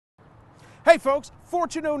Hey folks,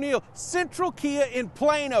 Fortune O'Neill, Central Kia in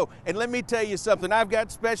Plano. And let me tell you something, I've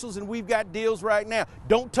got specials and we've got deals right now.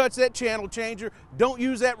 Don't touch that channel changer. Don't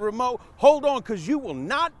use that remote. Hold on, because you will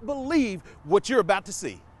not believe what you're about to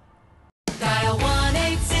see. Dial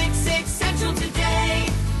 1-866 Central today.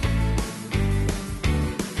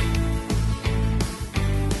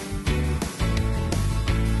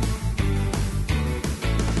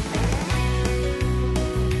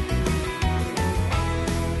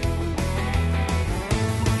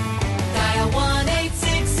 Dial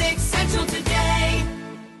 1-866 Central today.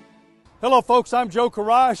 Hello folks, I'm Joe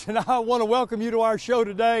Courage and I want to welcome you to our show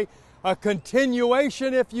today. A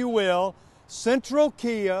continuation, if you will, Central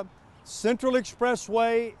Kia, Central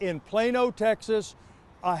Expressway in Plano, Texas,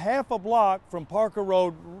 a half a block from Parker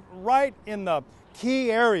Road, right in the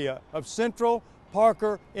key area of Central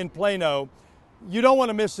Parker in Plano. You don't want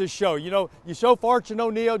to miss this show. You know, you saw Fortune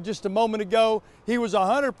O'Neill just a moment ago. He was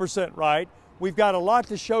 100% right. We've got a lot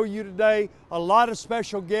to show you today, a lot of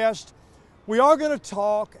special guests. We are going to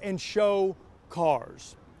talk and show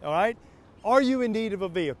cars, all right? Are you in need of a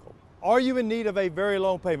vehicle? Are you in need of a very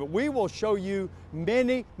low payment? We will show you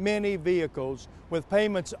many, many vehicles with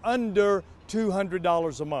payments under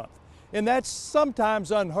 $200 a month. And that's sometimes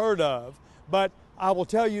unheard of, but I will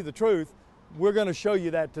tell you the truth, we're going to show you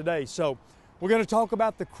that today. So we're going to talk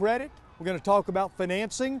about the credit, we're going to talk about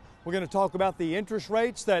financing, we're going to talk about the interest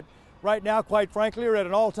rates that right now, quite frankly, are at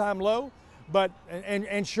an all-time low, but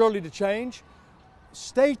and surely to change.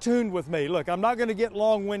 Stay tuned with me. Look, I'm not going to get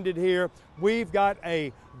long-winded here. We've got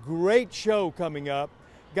a great show coming up,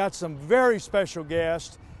 got some very special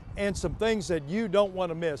guests, and some things that you don't want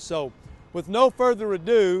to miss. So with no further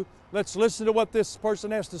ado, let's listen to what this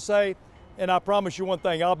person has to say, and I promise you one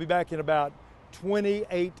thing, I'll be back in about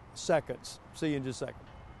 28 seconds. See you in just a second.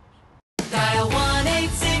 Dial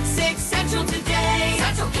 1-866 Central today.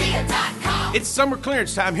 CentralKia.com. It's summer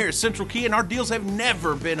clearance time here at Central Kia, and our deals have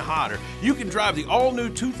never been hotter. You can drive the all-new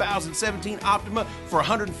 2017 Optima for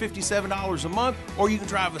 $157 a month, or you can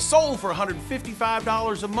drive a Soul for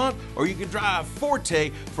 $155 a month, or you can drive Forte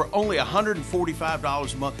for only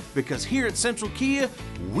 $145 a month, because here at Central Kia,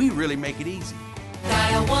 we really make it easy.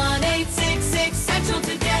 Dial 1-866 Central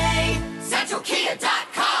today.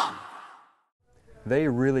 CentralKia.com. They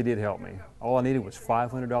really did help me. All I needed was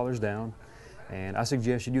 $500 down, and I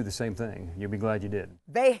suggest you do the same thing. You'll be glad you did.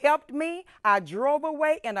 They helped me. I drove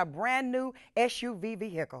away in a brand new SUV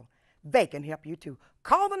vehicle. They can help you too.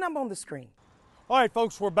 Call the number on the screen. All right,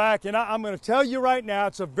 folks, we're back, and I'm going to tell you right now,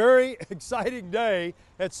 it's a very exciting day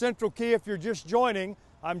at Central Kia. If you're just joining,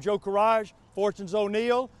 I'm Joe Courage, Fortune's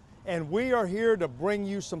O'Neill, and we are here to bring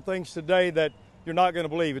you some things today that you're not going to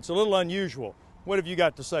believe. It's a little unusual. What have you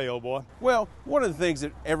got to say, old boy? Well, one of the things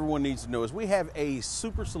that everyone needs to know is we have a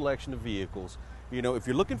super selection of vehicles. You know, if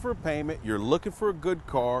you're looking for a payment, you're looking for a good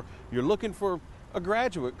car, you're looking for a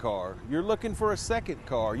graduate car, you're looking for a second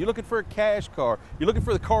car, you're looking for a cash car, you're looking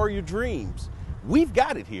for the car of your dreams, we've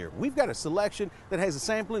got it here. We've got a selection that has a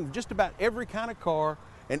sampling of just about every kind of car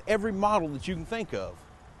and every model that you can think of.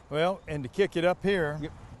 Well, and to kick it up here,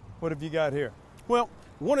 Yep. What have you got here? Well,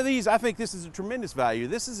 one of these, I think this is a tremendous value.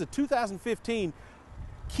 This is a 2015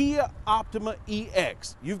 Kia Optima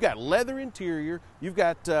EX. You've got leather interior, you've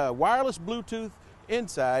got wireless Bluetooth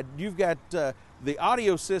inside, you've got the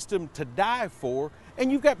audio system to die for,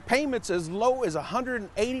 and you've got payments as low as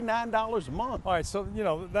 $189 a month. All right, so, you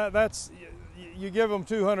know, that's, you give them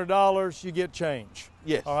 $200, you get change.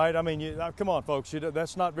 Yes. All right, I mean, come on, folks,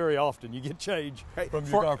 that's not very often you get change from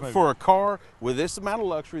your car payment. For a car with this amount of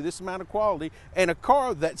luxury, this amount of quality, and a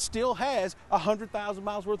car that still has 100,000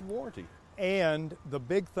 miles worth of warranty. And the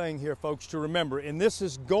big thing here, folks, to remember, and this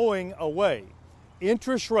is going away,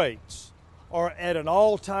 interest rates are at an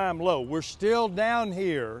all-time low. We're still down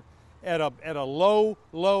here at a low,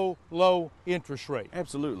 low, low interest rate.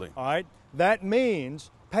 Absolutely. All right, that means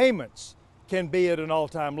payments can be at an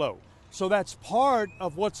all-time low. So that's part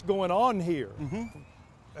of what's going on here.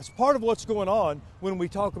 That's part of what's going on when we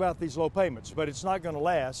talk about these low payments, but it's not going to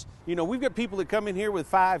last. You know, we've got people that come in here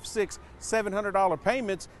with $500, $600, $700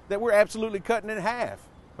 payments that we're absolutely cutting in half.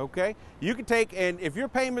 Okay, you can take, and if your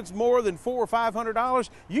payment's more than $400 or $500,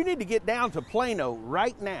 you need to get down to Plano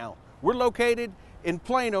right now. We're located in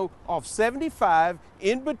Plano off 75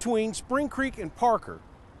 in between Spring Creek and Parker.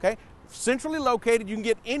 Okay, centrally located. You can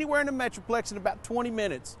get anywhere in the Metroplex in about 20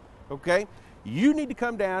 minutes. Okay, you need to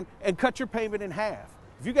come down and cut your payment in half.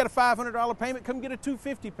 If you got a $500 payment, come get a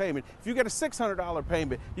 $250 payment. If you got a $600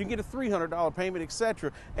 payment, you can get a $300 payment,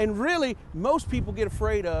 etc. And really, most people get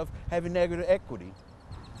afraid of having negative equity.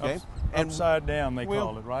 Okay? Upside down, they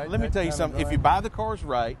call it, right? Let me tell you something. If you buy the cars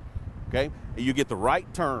right, okay, you get the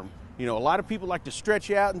right term. You know, a lot of people like to stretch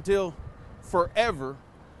you out until forever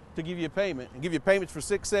to give you a payment and give you payments for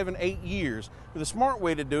 6, 7, 8 years. But the smart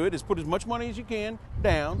way to do it is put as much money as you can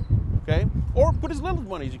down, okay? Or put as little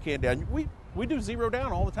money as you can down. We do 0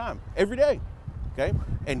 down all the time, every day, okay?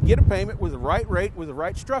 And get a payment with the right rate, with the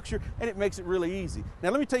right structure, and it makes it really easy. Now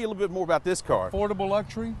let me tell you a little bit more about this car. Affordable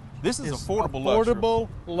luxury? This is affordable luxury. Affordable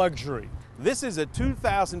luxury. This is a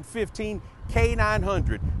 2015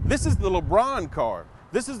 K900. This is the LeBron car.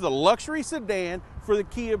 This is the luxury sedan for the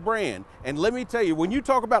Kia brand. And let me tell you, when you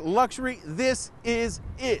talk about luxury, this is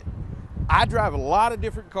it. I drive a lot of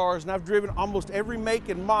different cars, and I've driven almost every make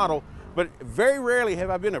and model, but very rarely have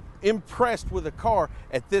I been impressed with a car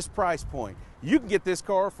at this price point. You can get this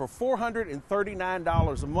car for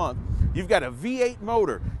 $439 a month. You've got a V8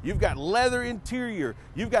 motor, you've got leather interior,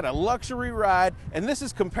 you've got a luxury ride, and this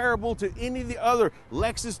is comparable to any of the other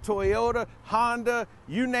Lexus, Toyota, Honda,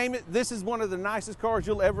 you name it. This is one of the nicest cars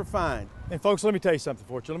you'll ever find. And folks, let me tell you something,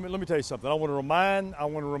 Fortune. Let me tell you something. I want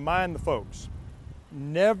to remind the folks,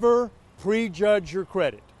 never prejudge your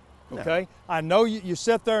credit, okay? No. I know you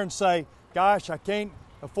sit there and say, gosh, I can't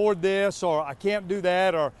afford this, or I can't do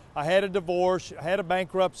that, or I had a divorce, I had a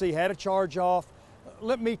bankruptcy, had a charge off.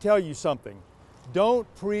 Let me tell you something. Don't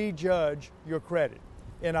prejudge your credit.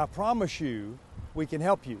 And I promise you, we can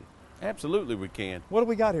help you. Absolutely we can. What do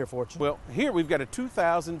we got here, Fortune? Well, here we've got a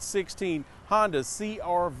 2016 Honda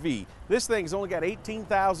CR-V. This thing's only got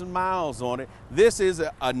 18,000 miles on it. This is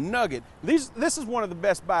a nugget. This is one of the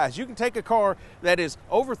best buys. You can take a car that is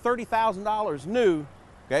over $30,000 new,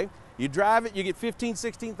 okay? You drive it, you get 15,000,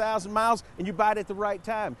 16,000 miles, and you buy it at the right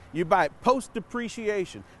time. You buy it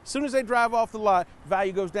post-depreciation. As soon as they drive off the lot,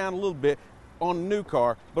 value goes down a little bit on a new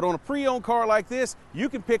car. But on a pre-owned car like this, you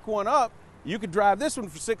can pick one up. You could drive this one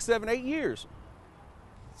for 6, 7, 8 years.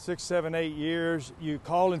 6, 7, 8 years. You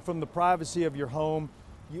calling from the privacy of your home.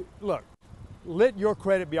 Look, let your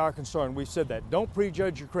credit be our concern. We've said that. Don't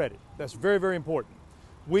prejudge your credit. That's very, very important.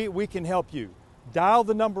 We can help you. Dial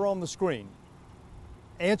the number on the screen.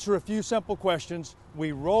 Answer a few simple questions.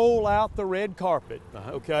 We roll out the red carpet,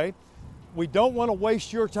 okay? We don't want to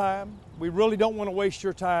waste your time. We really don't want to waste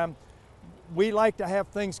your time. We like to have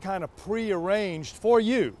things kind of prearranged for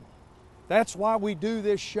you. That's why we do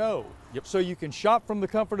this show. Yep. So you can shop from the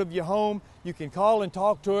comfort of your home. You can call and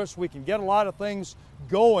talk to us. We can get a lot of things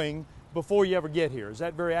going before you ever get here. Is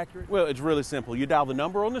that very accurate? Well, it's really simple. You dial the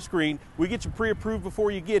number on the screen. We get you pre-approved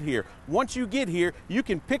before you get here. Once you get here, you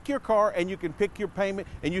can pick your car and you can pick your payment,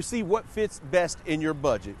 and you see what fits best in your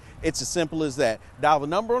budget. It's as simple as that. Dial the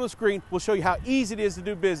number on the screen. We'll show you how easy it is to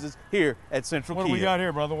do business here at Central Kia. What do we got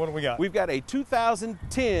here, brother? What do we got? We've got a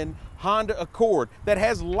 2010 Honda Accord that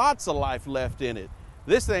has lots of life left in it.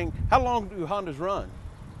 This thing, how long do Hondas run?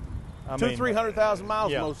 200,000 to 300,000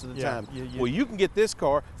 miles most of the time. Well, you can get this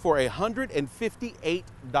car for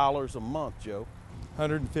 $158 a month, Joe.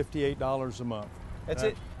 $158 a month. That's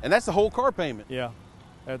it. And that's the whole car payment. Yeah.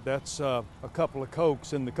 That's a couple of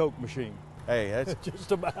Cokes in the Coke machine. Hey, that's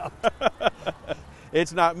just about.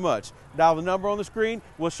 It's not much. Dial the number on the screen.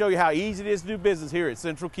 We'll show you how easy it is to do business here at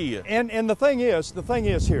Central Kia. And the thing is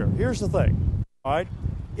here. Here's the thing. All right.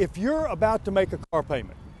 If you're about to make a car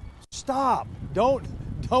payment, stop. Don't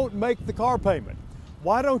make the car payment.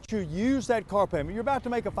 Why don't you use that car payment? You're about to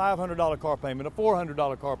make a $500 car payment, a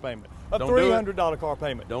 $400 car payment, a $300 car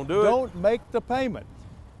payment. Don't do it. Don't make the payment.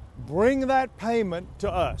 Bring that payment to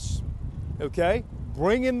us, okay?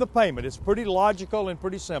 Bring in the payment. It's pretty logical and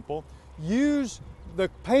pretty simple. Use the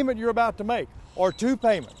payment you're about to make, or 2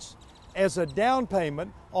 payments, as a down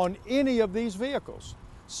payment on any of these vehicles.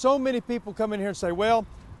 So many people come in here and say, well,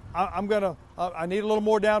 I need a little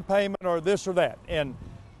more down payment or this or that. And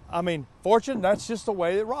I mean, Fortune, that's just the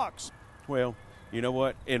way it rocks. Well, you know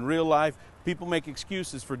what? In real life, people make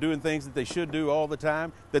excuses for doing things that they should do all the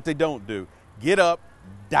time that they don't do. Get up,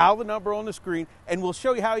 dial the number on the screen, and we'll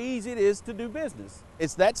show you how easy it is to do business.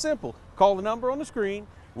 It's that simple. Call the number on the screen,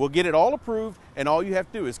 we'll get it all approved, and all you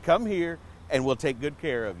have to do is come here and we'll take good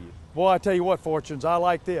care of you. Boy, I tell you what, Fortunes, I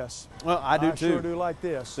like this. Well, I do too. I sure do like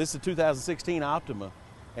this. This is a 2016 Optima.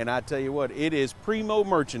 And I tell you what, it is primo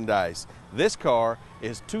merchandise. This car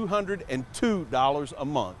is $202 a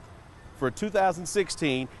month for a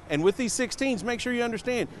 2016. And with these 16s, make sure you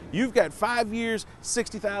understand, you've got 5 years,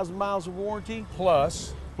 60,000 miles of warranty.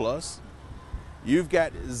 Plus, you've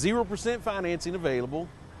got 0% financing available,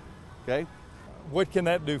 okay? What can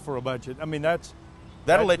that do for a budget? I mean,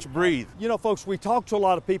 that'll let you breathe. You know, folks, we talk to a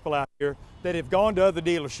lot of people out here that have gone to other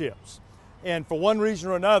dealerships. And for one reason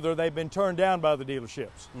or another, they've been turned down by the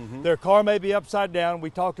dealerships. Their car may be upside down. We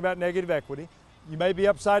talked about negative equity. You may be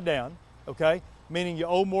upside down, okay? meaning you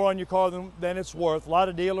owe more on your car than it's worth. A lot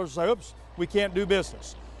of dealers say, oops, we can't do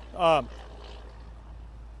business.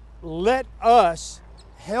 Let us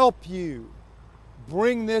help you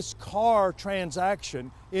bring this car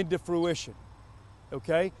transaction into fruition,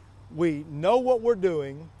 okay? We know what we're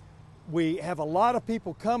doing. We have a lot of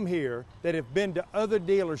people come here that have been to other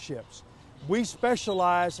dealerships. We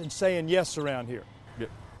specialize in saying yes around here,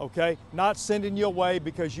 okay? Not sending you away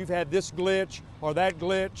because you've had this glitch or that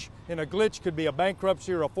glitch, and a glitch could be a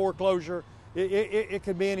bankruptcy or a foreclosure. It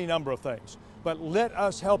could be any number of things, but let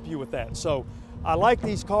us help you with that. So I like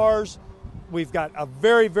these cars. We've got a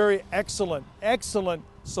very, very excellent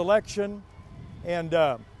selection,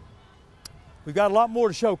 and we've got a lot more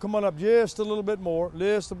to show. Come on up just a little bit more,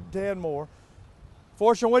 just a tad more.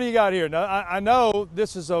 Fortune, what do you got here? Now, I know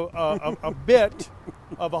this is a bit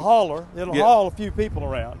of a hauler. It'll haul a few people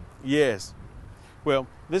around. Yes. Well,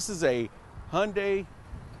 this is a Hyundai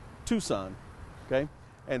Tucson, okay?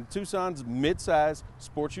 And Tucson's mid-size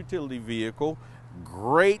sports utility vehicle.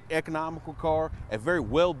 Great economical car, a very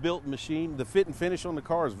well-built machine. The fit and finish on the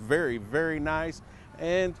car is very, very nice.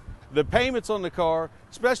 And the payments on the car,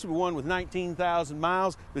 especially one with 19,000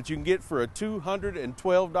 miles that you can get for a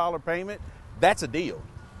 $212 payment, that's a deal.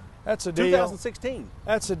 That's a deal. 2016.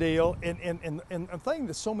 That's a deal. And the thing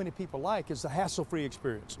that so many people like is the hassle-free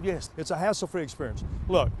experience. Yes. It's a hassle-free experience.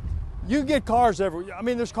 Look, you get cars everywhere. I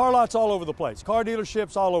mean, there's car lots all over the place. Car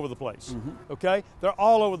dealerships all over the place, okay? They're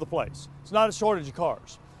all over the place. It's not a shortage of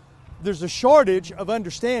cars. There's a shortage of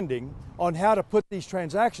understanding on how to put these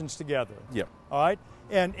transactions together. Yep. All right?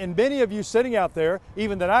 And many of you sitting out there,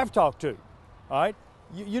 even that I've talked to, all right,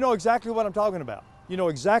 you know exactly what I'm talking about. You know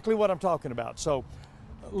exactly what I'm talking about. So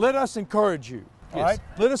let us encourage you, all right?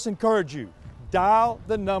 Let us encourage you. Dial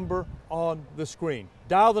the number on the screen.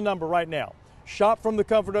 Dial the number right now. Shop from the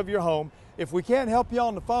comfort of your home. If we can't help you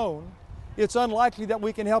on the phone, it's unlikely that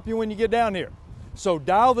we can help you when you get down here. So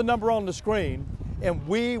dial the number on the screen and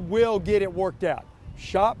we will get it worked out.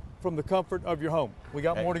 Shop from the comfort of your home. We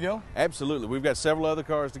got more to go? Absolutely. We've got several other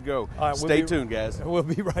cars to go. All right, Stay tuned, guys. We'll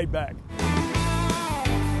be right back.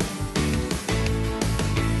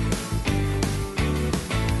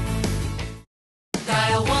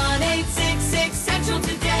 Dial 1-866 Central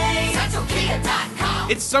today.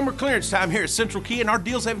 CentralKia.com. It's summer clearance time here at Central Kia, and our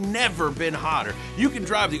deals have never been hotter. You can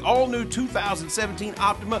drive the all-new 2017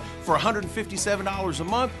 Optima for $157 a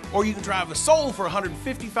month, or you can drive a Soul for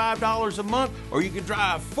 $155 a month, or you can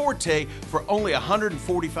drive Forte for only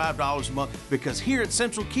 $145 a month, because here at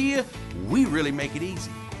Central Kia, we really make it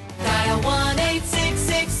easy. Dial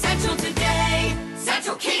 1-866 Central today.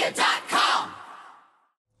 CentralKia.com.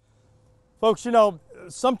 Folks, you know,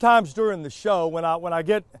 sometimes during the show, when I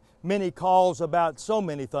get many calls about so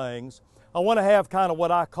many things, I want to have kind of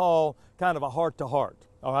what I call kind of a heart-to-heart.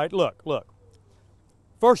 All right, look.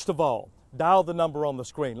 First of all, dial the number on the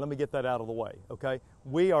screen. Let me get that out of the way, okay?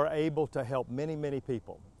 We are able to help many, many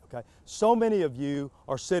people, okay? So many of you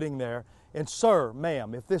are sitting there, and sir,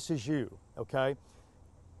 ma'am, if this is you, okay,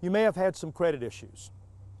 you may have had some credit issues.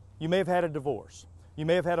 You may have had a divorce. You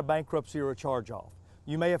may have had a bankruptcy or a charge-off.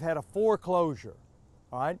 You may have had a foreclosure,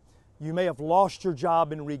 all right? You may have lost your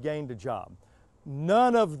job and regained a job.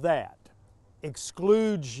 None of that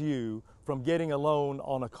excludes you from getting a loan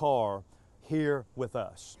on a car here with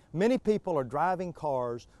us. Many people are driving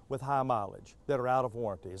cars with high mileage that are out of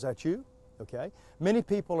warranty. Is that you? Okay. Many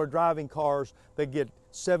people are driving cars that get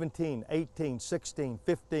 17, 18, 16,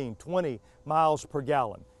 15, 20 miles per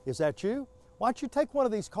gallon. Is that you? Why don't you take one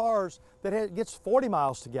of these cars that gets 40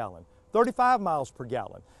 miles per gallon, 35 miles per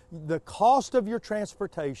gallon? The cost of your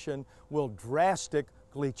transportation will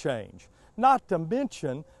drastically change. Not to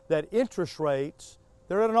mention that interest rates,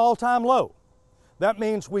 they're at an all-time low. That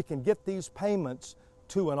means we can get these payments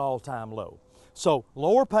to an all-time low. So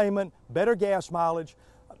lower payment, better gas mileage.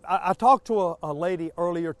 I talked to a lady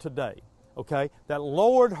earlier today, okay, that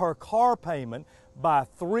lowered her car payment by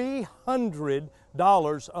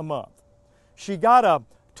 $300 a month. She got a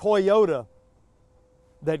Toyota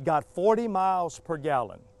that got 40 miles per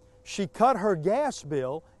gallon. She cut her gas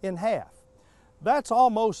bill in half. That's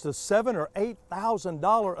almost a $7,000 or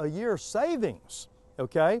 $8,000 a year savings,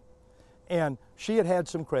 okay? And she had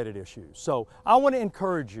some credit issues. So I want to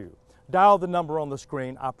encourage you. Dial the number on the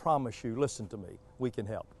screen. I promise you, listen to me, we can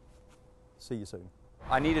help. See you soon.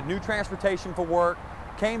 I needed new transportation for work,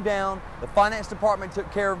 came down, the finance department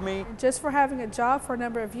took care of me. Just for having a job for a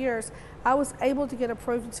number of years, I was able to get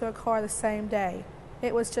approved into a car the same day.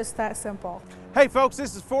 It was just that simple. Hey folks,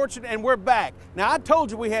 this is Fortune and we're back. Now I told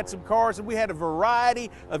you we had some cars and we had a variety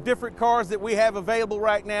of different cars that we have available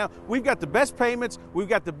right now. We've got the best payments, we've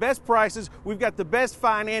got the best prices, we've got the best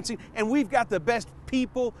financing, and we've got the best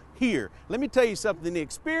people here. Let me tell you something, the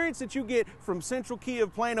experience that you get from Central Kia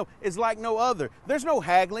of Plano is like no other. There's no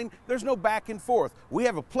haggling, there's no back and forth. We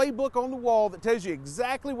have a playbook on the wall that tells you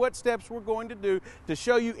exactly what steps we're going to do to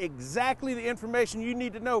show you exactly the information you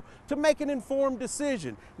need to know to make an informed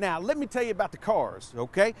decision. Now, let me tell you about the cars,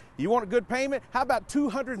 okay? You want a good payment? How about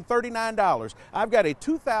 $239? I've got a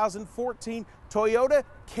 2014 Toyota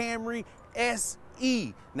Camry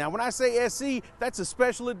SE. Now, when I say SE, that's a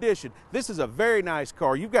special edition. This is a very nice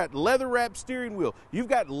car. You've got leather wrapped steering wheel. You've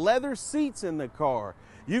got leather seats in the car.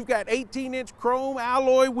 You've got 18-inch chrome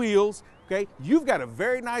alloy wheels, okay? You've got a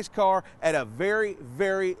very nice car at a very,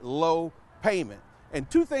 very low payment. And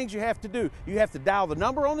two things you have to do. You have to dial the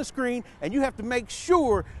number on the screen and you have to make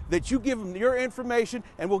sure that you give them your information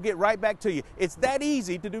and we'll get right back to you. It's that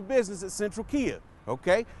easy to do business at Central Kia,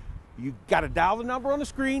 okay? You got to dial the number on the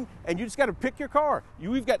screen and you just got to pick your car.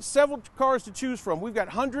 We've got several cars to choose from. We've got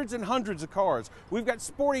hundreds and hundreds of cars. We've got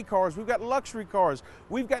sporty cars. We've got luxury cars.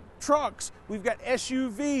 We've got trucks. We've got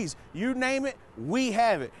SUVs. You name it, we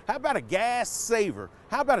have it. How about a gas saver?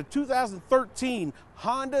 How about a 2013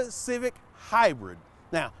 Honda Civic Hybrid?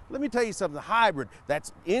 Now, let me tell you something. The hybrid,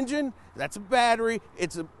 that's engine, that's a battery,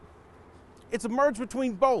 it's a merge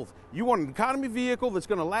between both. You want an economy vehicle that's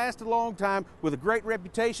going to last a long time with a great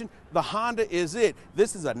reputation, the Honda is it.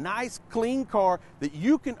 This is a nice, clean car that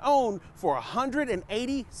you can own for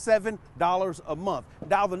 $187 a month.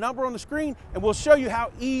 Dial the number on the screen and we'll show you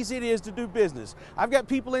how easy it is to do business. I've got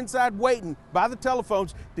people inside waiting by the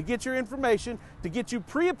telephones to get your information, to get you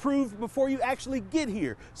pre-approved before you actually get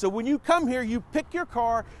here. So when you come here, you pick your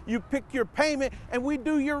car, you pick your payment, and we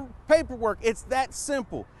do your paperwork. It's that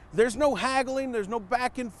simple. There's no haggling, there's no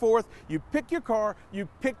back and forth. You pick your car, you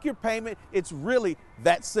pick your payment. It's really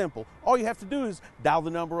that simple. All you have to do is dial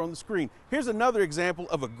the number on the screen. Here's another example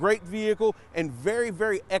of a great vehicle and very,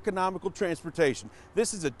 very economical transportation.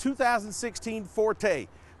 This is a 2016 Forte.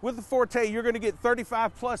 With the Forte, you're going to get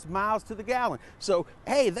 35 plus miles to the gallon. So,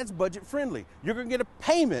 hey, that's budget friendly. You're going to get a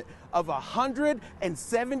payment of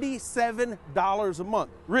 $177 a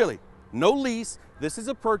month. Really, no lease. This is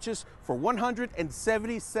a purchase for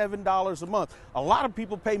 $177 a month. A lot of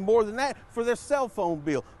people pay more than that for their cell phone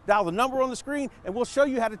bill. Dial the number on the screen and we'll show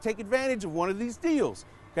you how to take advantage of one of these deals,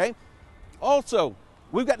 okay? Also,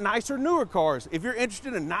 we've got nicer, newer cars. If you're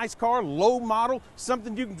interested in a nice car, low model,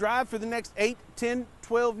 something you can drive for the next 8, 10,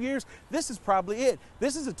 12 years, this is probably it.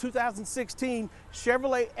 This is a 2016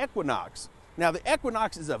 Chevrolet Equinox. Now, the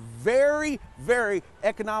Equinox is a very, very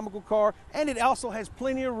economical car, and it also has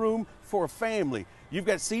plenty of room for a family. You've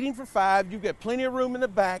got seating for 5, you've got plenty of room in the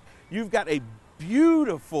back, you've got a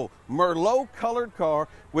beautiful Merlot colored car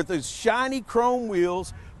with those shiny chrome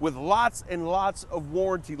wheels with lots and lots of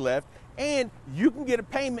warranty left, and you can get a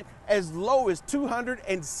payment as low as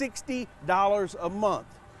 $260 a month.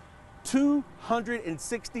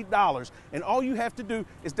 $260, and all you have to do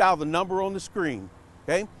is dial the number on the screen,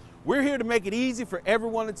 okay? We're here to make it easy for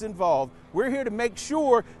everyone that's involved. We're here to make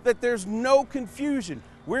sure that there's no confusion.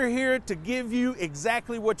 We're here to give you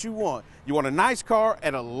exactly what you want. You want a nice car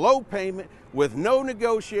at a low payment with no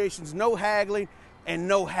negotiations, no haggling, and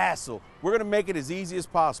no hassle. We're going to make it as easy as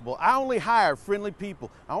possible. I only hire friendly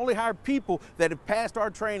people. I only hire people that have passed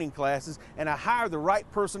our training classes, and I hire the right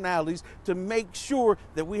personalities to make sure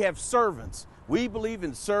that we have servants. We believe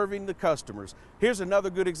in serving the customers. Here's another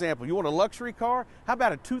good example. You want a luxury car? How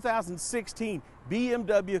about a 2016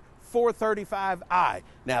 BMW 435i?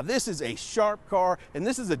 Now, this is a sharp car, and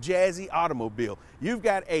this is a jazzy automobile. You've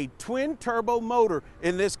got a twin turbo motor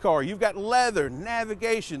in this car. You've got leather,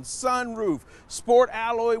 navigation, sunroof, sport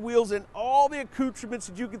alloy wheels, and all the accoutrements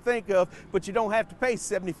that you can think of, but you don't have to pay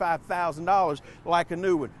 $75,000 like a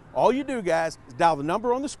new one. All you do, guys, is dial the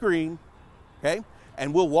number on the screen, okay?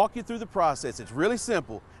 And we'll walk you through the process. It's really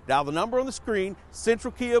simple. Dial the number on the screen,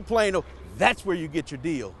 Central Kia of Plano. That's where you get your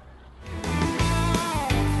deal.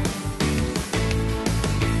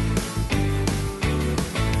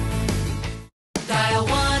 Dial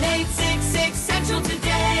 1-866-CENTRAL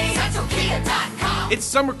today. CentralKia.com. It's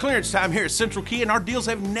summer clearance time here at Central Kia, and our deals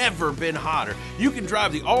have never been hotter. You can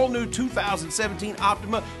drive the all-new 2017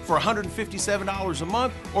 Optima for $157 a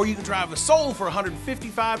month, or you can drive a Soul for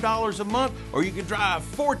 $155 a month, or you can drive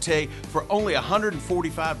Forte for only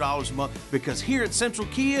 $145 a month, because here at Central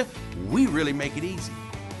Kia, we really make it easy.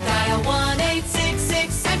 Dial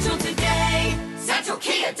 1-866-CENTRAL today.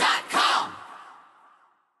 CentralKia.com.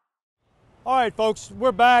 All right, folks,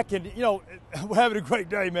 we're back, and you know, we're having a great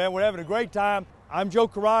day, man. We're having a great time. I'm Joe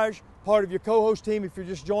Courage, part of your co-host team if you're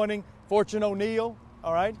just joining, Fortune O'Neill,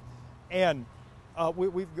 all right? And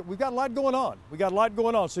we've got a lot going on. We got a lot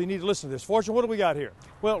going on, so you need to listen to this. Fortune, what do we got here?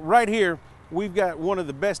 Well, right here, we've got one of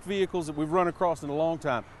the best vehicles that we've run across in a long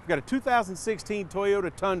time. We've got a 2016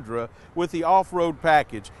 Toyota Tundra with the off-road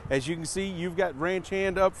package. As you can see, you've got ranch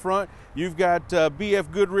hand up front, you've got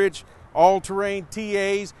BF Goodrich all-terrain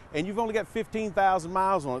TAs, and you've only got 15,000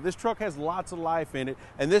 miles on it. This truck has lots of life in it,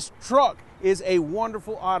 and this truck is a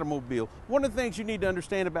wonderful automobile. One of the things you need to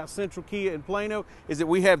understand about Central Kia in Plano is that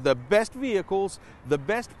we have the best vehicles, the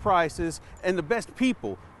best prices, and the best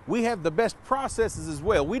people. We have the best processes as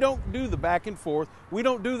well. We don't do the back and forth. We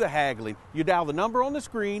don't do the haggling. You dial the number on the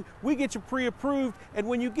screen, we get you pre-approved, and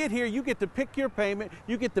when you get here, you get to pick your payment,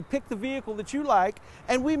 you get to pick the vehicle that you like,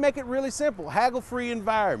 and we make it really simple, haggle-free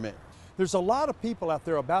environment. There's a lot of people out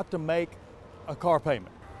there about to make a car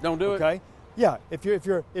payment. Don't do it. Okay? Yeah, if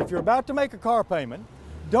you're about to make a car payment,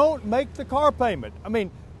 don't make the car payment. I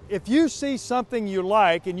mean, if you see something you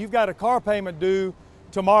like and you've got a car payment due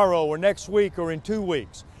tomorrow or next week or in 2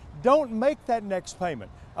 weeks, don't make that next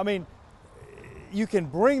payment. I mean, you can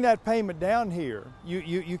bring that payment down here.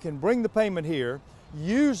 You can bring the payment here,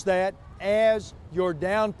 use that as your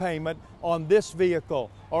down payment on this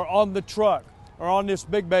vehicle or on the truck or on this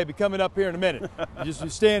big baby coming up here in a minute. You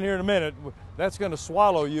stand here in a minute, that's going to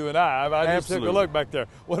swallow you and I just took a look back there.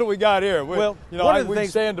 What do we got here? Well, you know, we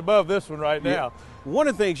stand above this one right now. One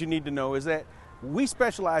of the things you need to know is that we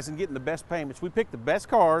specialize in getting the best payments. We pick the best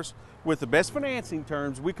cars with the best financing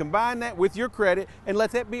terms. We combine that with your credit and let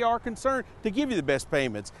that be our concern to give you the best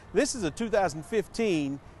payments. This is a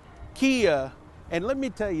 2015 Kia, and let me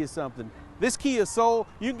tell you something. This Kia Soul,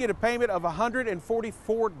 you can get a payment of $144 a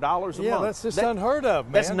month. Yeah, that's just unheard of,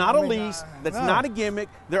 man. That's not a lease. That's not a gimmick.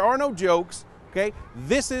 There are no jokes, okay?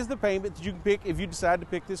 This is the payment that you can pick if you decide to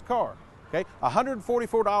pick this car, okay?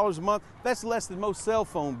 $144 a month, that's less than most cell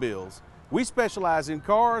phone bills. We specialize in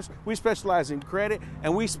cars, we specialize in credit,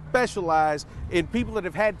 and we specialize in people that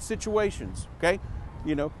have had situations, okay?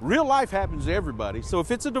 You know, real life happens to everybody. So if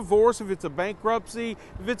it's a divorce, if it's a bankruptcy,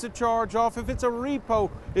 if it's a charge off, if it's a repo,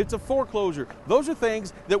 it's a foreclosure, those are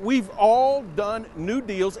things that we've all done new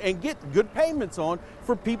deals and get good payments on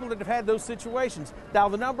for people that have had those situations. Dial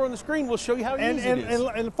the number on the screen, we'll show you how easy it is.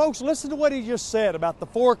 And folks, listen to what he just said about the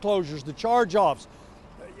foreclosures, the charge offs.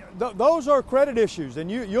 Those are credit issues, and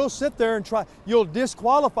you'll sit there and you'll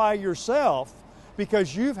disqualify yourself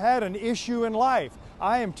because you've had an issue in life.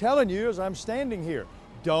 I am telling you as I'm standing here,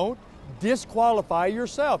 don't disqualify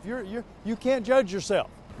yourself. You can't judge yourself.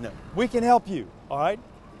 No. We can help you, all right?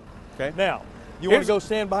 Okay. Now, you want to go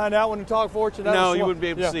stand behind that one and talk Fortune? No, you wouldn't be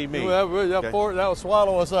able to see me. That will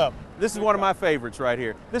swallow us up. This is one of my favorites right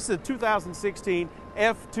here. This is a 2016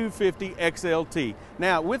 F250 XLT.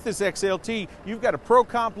 Now, with this XLT, you've got a Pro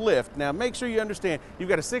Comp lift. Now, make sure you understand, you've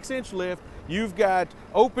got a 6-inch lift, you've got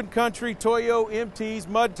open country Toyo MTs,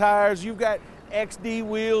 mud tires, you've got XD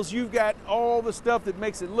wheels, you've got all the stuff that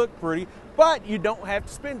makes it look pretty, but you don't have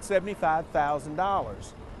to spend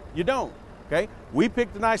 $75,000. You don't, okay? We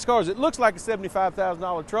picked the nice cars. It looks like a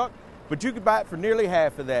 $75,000 truck, but you could buy it for nearly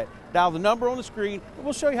half of that. Dial the number on the screen, and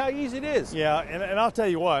we'll show you how easy it is. Yeah, and I'll tell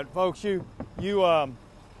you what, folks, that one's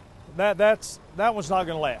not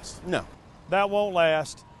going to last. No. That won't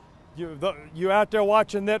last. You out there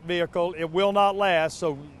watching that vehicle, it will not last,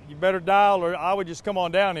 so you better dial, or I would just come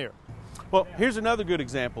on down here. Well, here's another good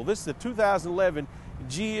example. This is a 2011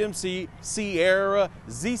 GMC Sierra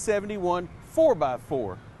Z71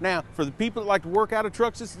 4x4. Now, for the people that like to work out of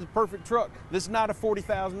trucks, this is the perfect truck. This is not a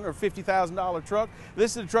 $40,000 or $50,000 truck.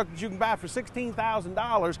 This is a truck that you can buy for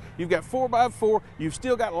 $16,000. You've got 4x4. You've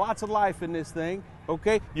still got lots of life in this thing,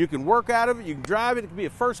 okay? You can work out of it. You can drive it. It can be a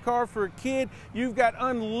first car for a kid. You've got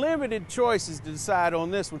unlimited choices to decide on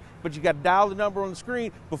this one, but you got to dial the number on the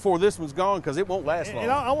screen before this one's gone because it won't last long.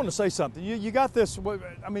 And I want to say something. You got this,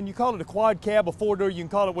 I mean, you call it a quad cab, a four-door, you can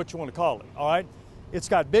call it what you want to call it, all right? It's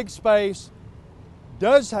got big space,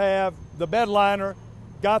 does have the bed liner,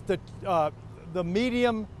 got the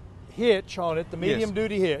medium hitch on it, the medium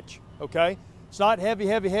duty hitch, okay? It's not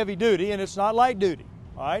heavy duty, and it's not light duty,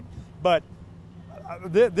 all right? But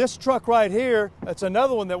this truck right here, that's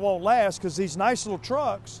another one that won't last because these nice little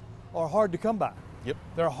trucks are hard to come by. Yep.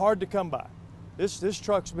 They're hard to come by. This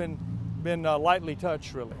truck's been lightly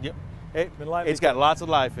touched, really. Yep. It's got lots of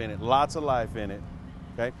life in it, lots of life in it.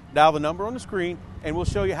 Okay, dial the number on the screen and we'll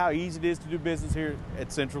show you how easy it is to do business here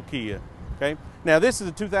at Central Kia. Okay, now this is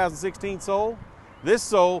a 2016 Soul. This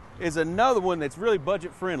Soul is another one that's really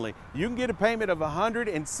budget friendly. You can get a payment of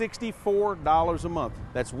 $164 a month.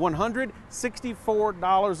 That's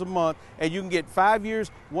 $164 a month, and you can get 5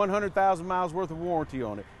 years, 100,000 miles worth of warranty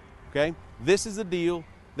on it. Okay? This is a deal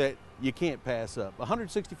that you can't pass up.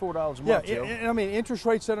 $164 a month, Joe. I mean, interest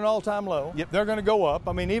rates at an all-time low. Yep. They're going to go up.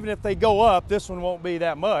 I mean, even if they go up, this one won't be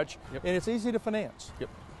that much. Yep. And it's easy to finance. Yep.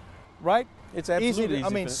 Right? It's absolutely easy. I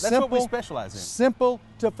mean, That's simple, what we specialize in. Simple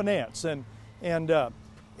to finance. And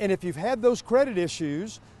if you've had those credit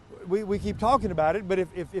issues, we keep talking about it, but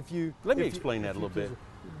if you... Let me explain that a little bit.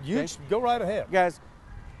 You go right ahead. Guys,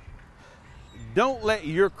 don't let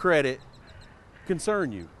your credit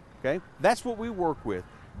concern you, okay? That's what we work with.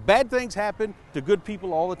 Bad things happen to good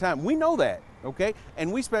people all the time. We know that, okay?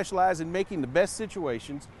 And we specialize in making the best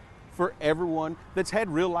situations for everyone that's had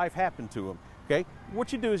real life happen to them, okay?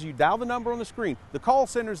 What you do is you dial the number on the screen. The call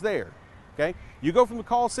center's there, okay? You go from the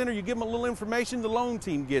call center, you give them a little information, the loan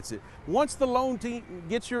team gets it. Once the loan team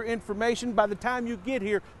gets your information, by the time you get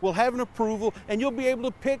here, we'll have an approval, and you'll be able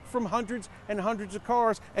to pick from hundreds and hundreds of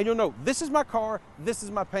cars, and you'll know, this is my car, this is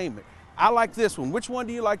my payment. I like this one. Which one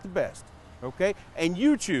do you like the best? Okay? And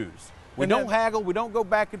you choose. We don't haggle, we don't go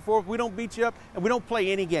back and forth, we don't beat you up, and we don't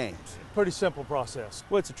play any games. Pretty simple process.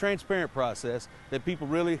 Well, it's a transparent process that people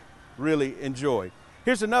really, really enjoy.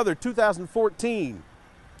 Here's another 2014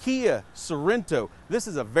 Kia Sorento. This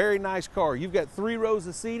is a very nice car. You've got 3 rows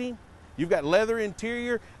of seating, you've got leather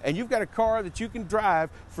interior, and you've got a car that you can drive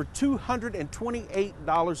for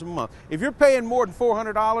 $228 a month. If you're paying more than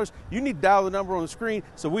 $400, you need to dial the number on the screen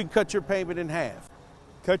so we can cut your payment in half.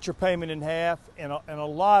 Cut your payment in half, and a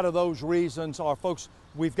lot of those reasons are, folks,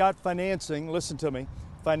 we've got financing, listen to me,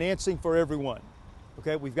 financing for everyone,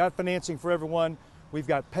 okay? We've got financing for everyone, we've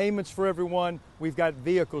got payments for everyone, we've got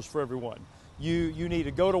vehicles for everyone. You need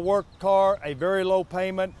a go-to-work car, a very low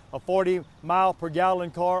payment, a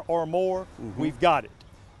 40-mile-per-gallon car or more, we've got it.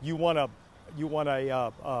 You want a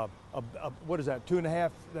what is that,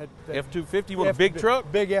 2.5? That F-250, you want a big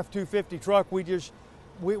truck? Big F-250 truck.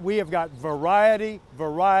 We have got variety,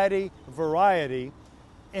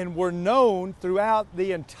 and we're known throughout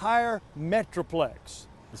the entire Metroplex.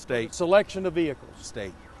 The state. Selection of vehicles.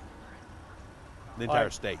 State. The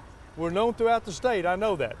entire state. We're known throughout the state, I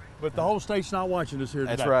know that, but the whole state's not watching us here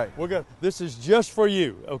today. That's right. This is just for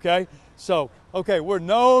you, okay? So, okay, we're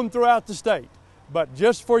known throughout the state, but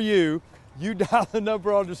just for you, you dial the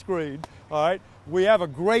number on the screen, all right? We have a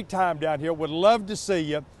great time down here. Would love to see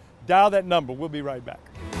you. Dial that number. We'll be right back.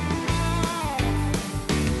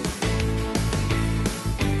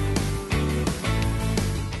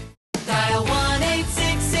 Dial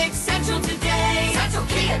 1-866 Central today.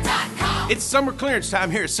 CentralKia.com. It's summer clearance time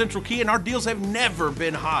here at Central Kia, and our deals have never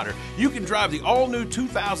been hotter. You can drive the all-new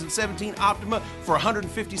 2017 Optima for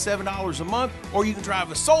 $157 a month, or you can drive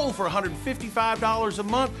the Soul for $155 a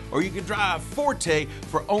month, or you can drive Forte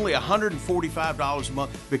for only $145 a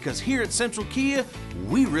month, because here at Central Kia,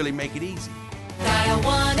 we really make it easy. Dial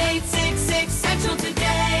 1-866 Central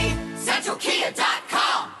today.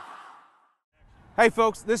 CentralKia.com. Hey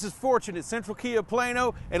folks, this is Fortune at Central Kia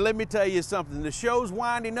Plano, and let me tell you something. The show's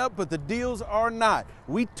winding up, but the deals are not.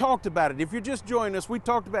 We talked about it. If you're just joining us, we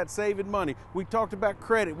talked about saving money. We talked about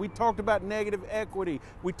credit. We talked about negative equity.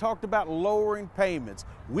 We talked about lowering payments.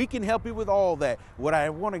 We can help you with all that. What I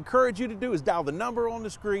want to encourage you to do is dial the number on the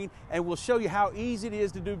screen, and we'll show you how easy it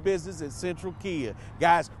is to do business at Central Kia.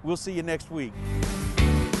 Guys, we'll see you next week.